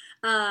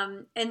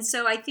 And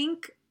so I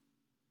think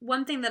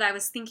one thing that I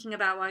was thinking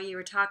about while you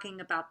were talking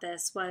about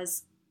this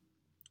was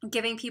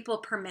giving people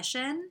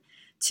permission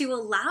to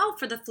allow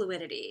for the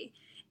fluidity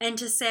and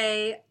to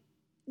say,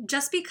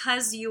 just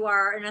because you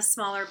are in a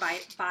smaller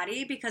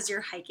body, because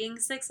you're hiking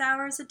 6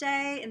 hours a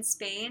day in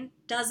Spain,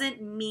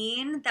 doesn't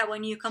mean that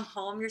when you come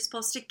home, you're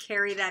supposed to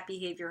carry that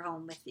behavior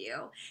home with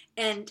you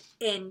and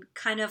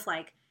kind of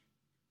like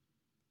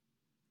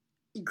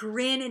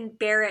grin and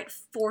bear it,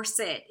 force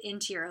it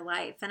into your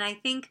life. And I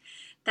think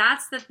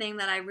that's the thing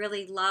that I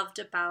really loved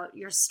about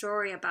your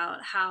story,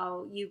 about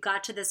how you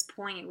got to this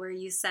point where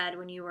you said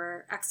when you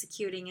were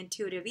executing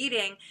intuitive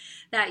eating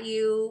that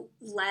you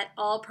let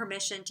all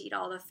permission to eat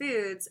all the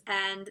foods.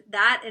 And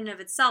that in of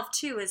itself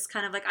too is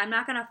kind of like, I'm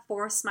not going to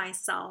force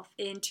myself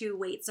into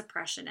weight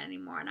suppression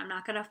anymore. And I'm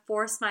not going to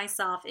force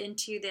myself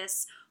into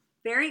this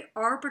very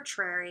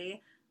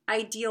arbitrary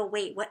ideal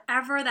weight,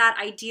 whatever that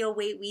ideal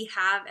weight we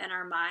have in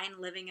our mind,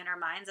 living in our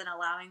minds and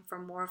allowing for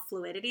more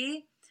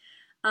fluidity.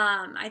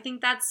 I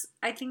think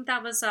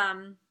that was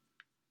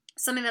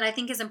something that I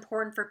think is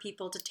important for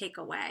people to take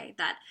away,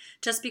 that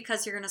just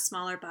because you're in a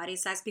smaller body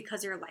size,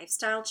 because your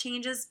lifestyle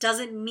changes,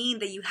 doesn't mean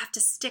that you have to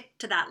stick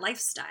to that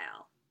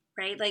lifestyle,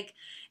 right? Like,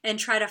 and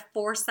try to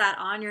force that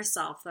on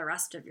yourself the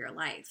rest of your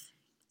life.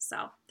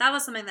 So that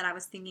was something that I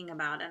was thinking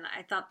about. And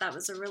I thought that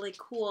was a really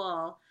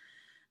cool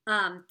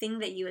thing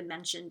that you had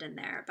mentioned in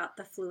there about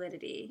the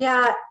fluidity.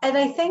 Yeah. And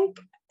I think,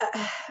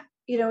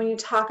 when you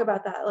talk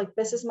about that, like,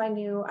 this is my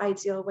new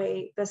ideal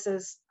weight. This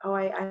is,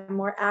 I'm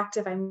more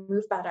active. I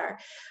move better.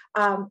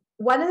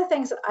 One of the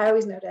things that I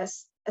always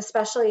notice,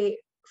 especially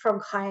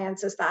from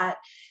clients, is that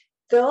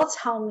they'll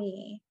tell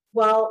me,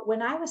 well,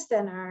 when I was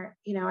thinner,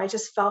 I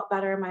just felt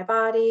better in my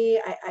body.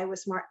 I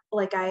was more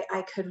like,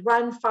 I could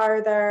run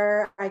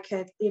farther. I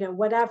could,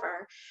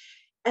 whatever.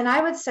 And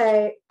I would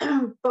say,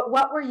 but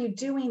what were you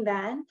doing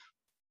then?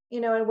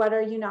 And what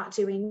are you not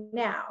doing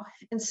now?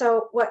 And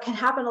so what can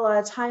happen a lot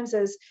of times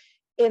is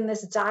in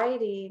this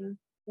dieting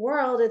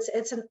world,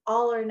 it's an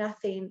all or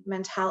nothing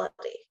mentality.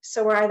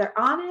 So we're either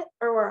on it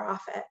or we're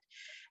off it.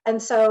 And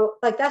so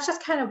like, that's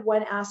just kind of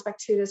one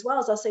aspect to it as well,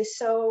 as I'll say,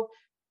 so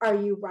are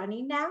you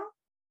running now?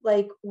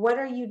 Like, what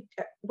are you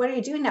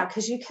doing now?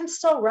 Because you can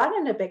still run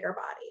in a bigger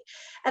body.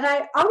 And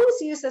I always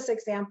use this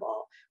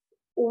example.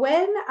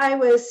 When I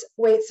was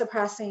weight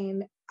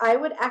suppressing, I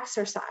would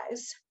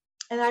exercise.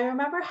 And I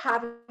remember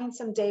having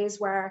some days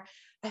where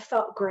I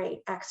felt great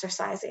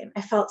exercising.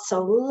 I felt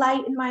so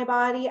light in my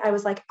body. I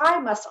was like, I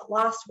must have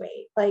lost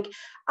weight. Like,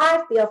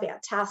 I feel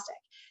fantastic.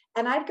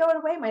 And I'd go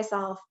and weigh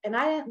myself and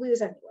I didn't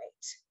lose any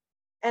weight.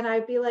 And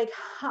I'd be like,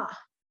 and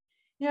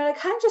it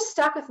kind of just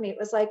stuck with me. It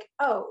was like,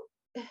 oh,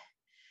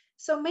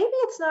 so maybe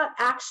it's not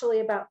actually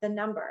about the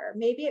number.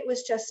 Maybe it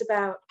was just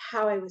about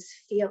how I was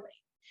feeling.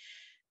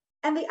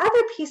 And the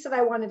other piece that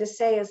I wanted to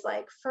say is,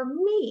 like, for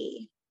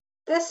me,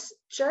 this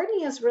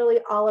journey is really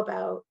all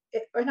about,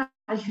 or not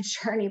a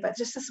journey, but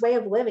just this way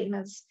of living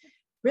is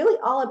really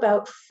all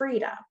about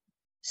freedom.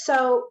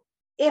 So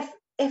if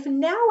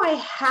now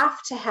I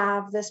have to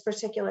have this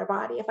particular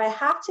body, if I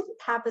have to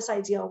have this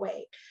ideal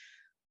weight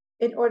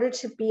in order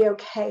to be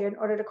okay, in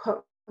order to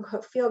quote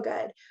unquote feel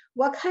good,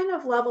 what kind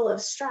of level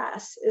of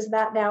stress is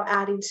that now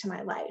adding to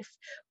my life?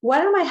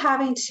 What am I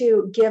having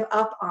to give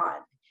up on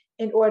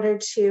in order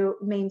to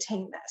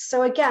maintain this?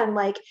 So again,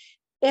 like,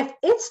 if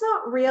it's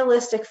not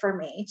realistic for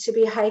me to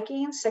be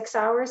hiking 6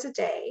 hours a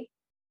day,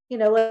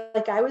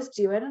 like I was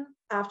doing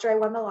after I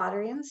won the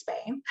lottery in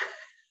Spain,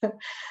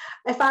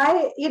 if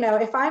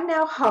I'm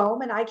now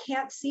home and I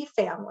can't see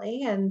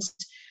family, and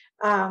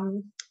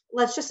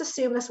let's just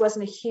assume this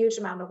wasn't a huge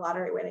amount of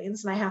lottery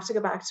winnings and I have to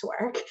go back to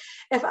work.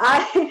 If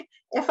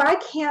I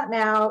can't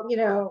now,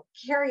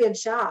 carry a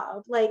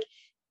job, like,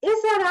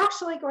 is that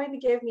actually going to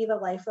give me the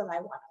life that I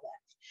want to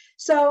live?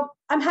 So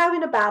I'm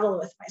having a battle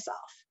with myself.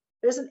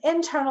 There's an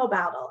internal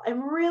battle.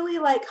 I'm really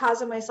like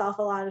causing myself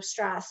a lot of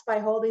stress by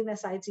holding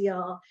this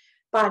ideal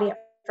body up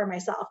for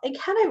myself. And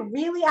can I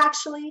really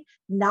actually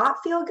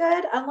not feel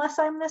good unless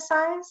I'm this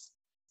size?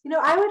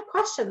 I would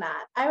question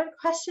that. I would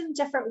question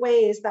different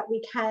ways that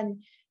we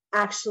can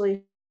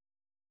actually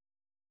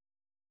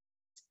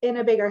in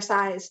a bigger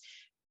size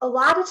a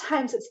lot of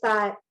times it's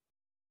that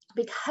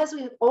because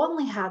we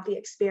only have the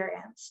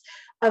experience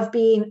of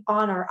being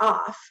on or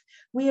off,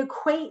 we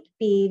equate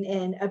being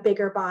in a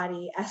bigger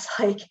body as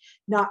like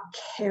not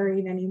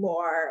caring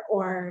anymore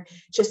or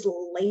just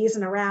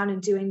lazing around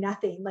and doing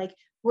nothing. Like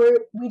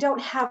we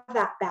don't have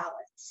that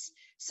balance.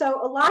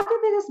 So a lot of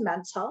it is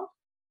mental.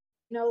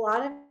 A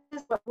lot of it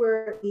is what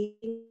we're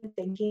eating and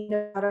thinking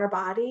about our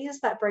bodies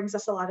that brings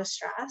us a lot of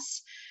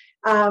stress.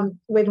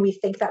 When we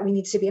think that we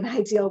need to be an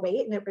ideal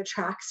weight, and it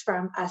retracts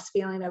from us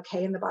feeling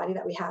okay in the body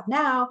that we have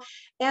now.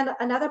 And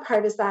another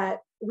part is that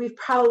we've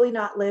probably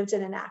not lived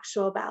in an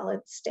actual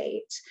balanced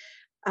state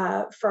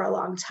for a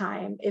long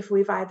time if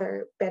we've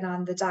either been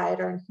on the diet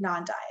or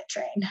non-diet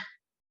train.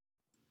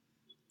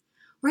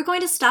 We're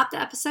going to stop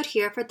the episode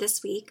here for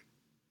this week,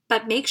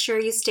 but make sure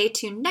you stay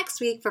tuned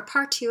next week for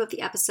part 2 of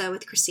the episode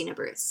with Christina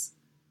Bruce.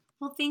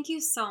 Well, thank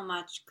you so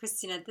much,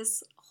 Christina.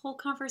 This whole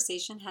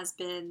conversation has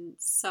been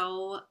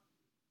so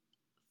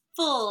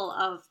full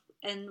of,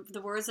 in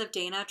the words of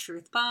Dana,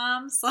 truth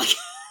bombs, like,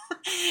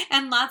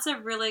 and lots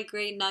of really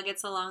great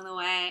nuggets along the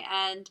way.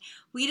 And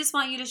we just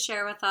want you to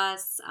share with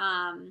us,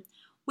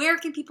 where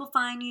can people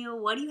find you?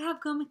 What do you have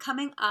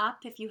coming up?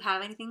 If you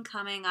have anything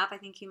coming up, I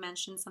think you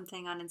mentioned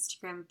something on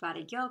Instagram about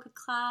a yoga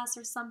class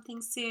or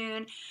something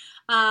soon.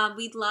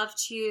 We'd love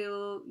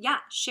to,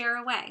 share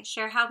away.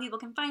 Share how people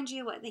can find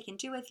you, what they can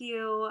do with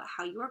you,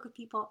 how you work with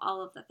people,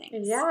 all of the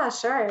things. Yeah,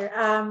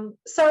 sure.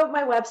 So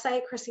my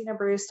website,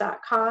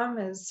 ChristinaBruce.com,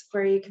 is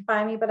where you can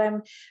find me, but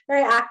I'm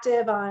very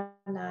active on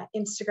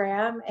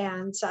Instagram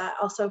and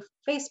also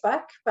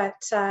Facebook. But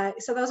so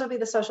those will be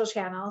the social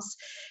channels.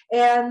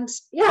 And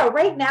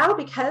right now,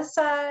 because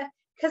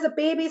a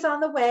baby's on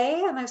the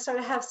way and I sort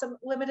of have some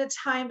limited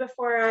time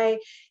before I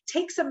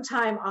take some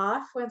time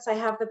off once I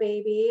have the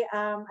baby,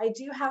 I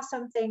do have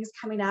some things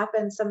coming up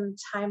and some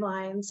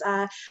timelines.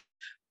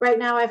 Right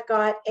now I've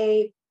got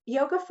a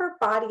yoga for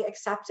body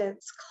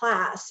acceptance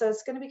class. So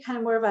it's going to be kind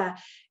of more of a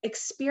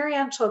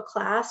experiential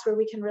class where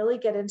we can really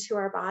get into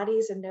our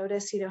bodies and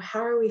notice,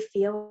 how are we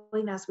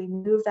feeling as we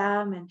move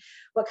them and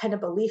what kind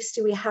of beliefs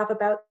do we have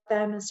about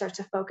them, and start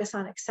to focus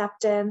on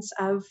acceptance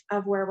of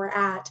where we're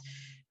at.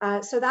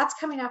 So that's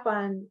coming up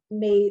on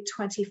May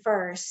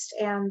 21st.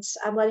 And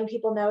I'm letting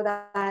people know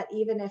that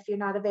even if you're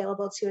not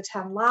available to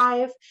attend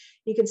live,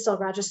 you can still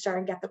register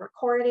and get the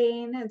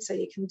recording. And so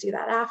you can do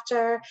that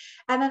after.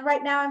 And then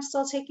right now I'm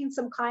still taking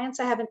some clients.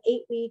 I have an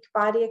 8-week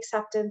body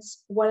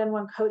acceptance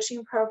one-on-one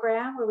coaching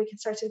program where we can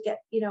start to get,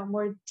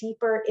 more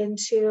deeper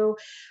into,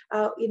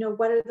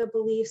 what are the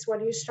beliefs?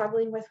 What are you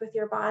struggling with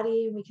your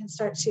body? And we can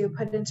start to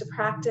put into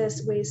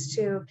practice ways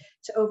to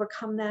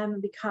overcome them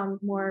and become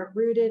more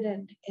rooted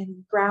and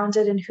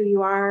grounded in who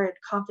you are and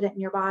confident in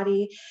your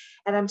body.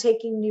 And I'm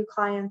taking new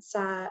clients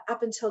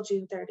up until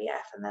June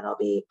 30th, and then I'll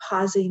be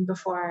pausing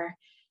before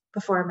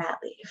mat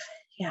leave.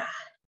 Yeah.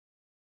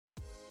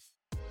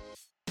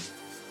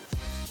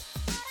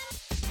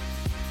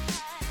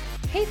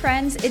 Hey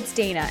friends, it's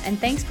Dana, and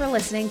thanks for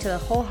listening to the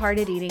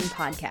Wholehearted Eating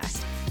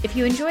Podcast. If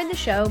you enjoyed the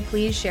show,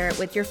 please share it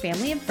with your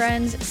family and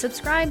friends,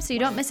 subscribe so you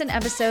don't miss an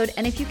episode,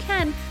 and if you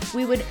can,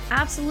 we would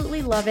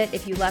absolutely love it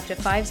if you left a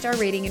 5-star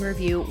rating and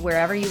review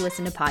wherever you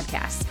listen to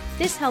podcasts.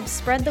 This helps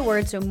spread the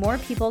word so more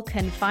people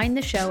can find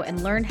the show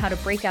and learn how to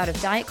break out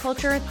of diet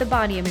culture, the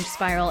body image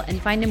spiral,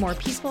 and find a more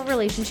peaceful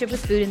relationship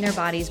with food in their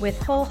bodies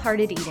with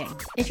wholehearted eating.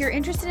 If you're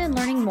interested in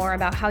learning more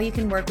about how you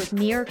can work with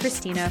me or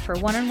Christina for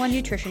one-on-one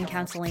nutrition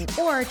counseling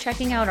or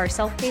checking out our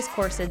self-paced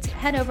courses,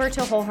 head over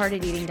to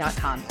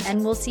wholeheartedeating.com,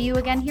 and we'll see you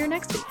again here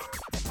next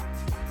week.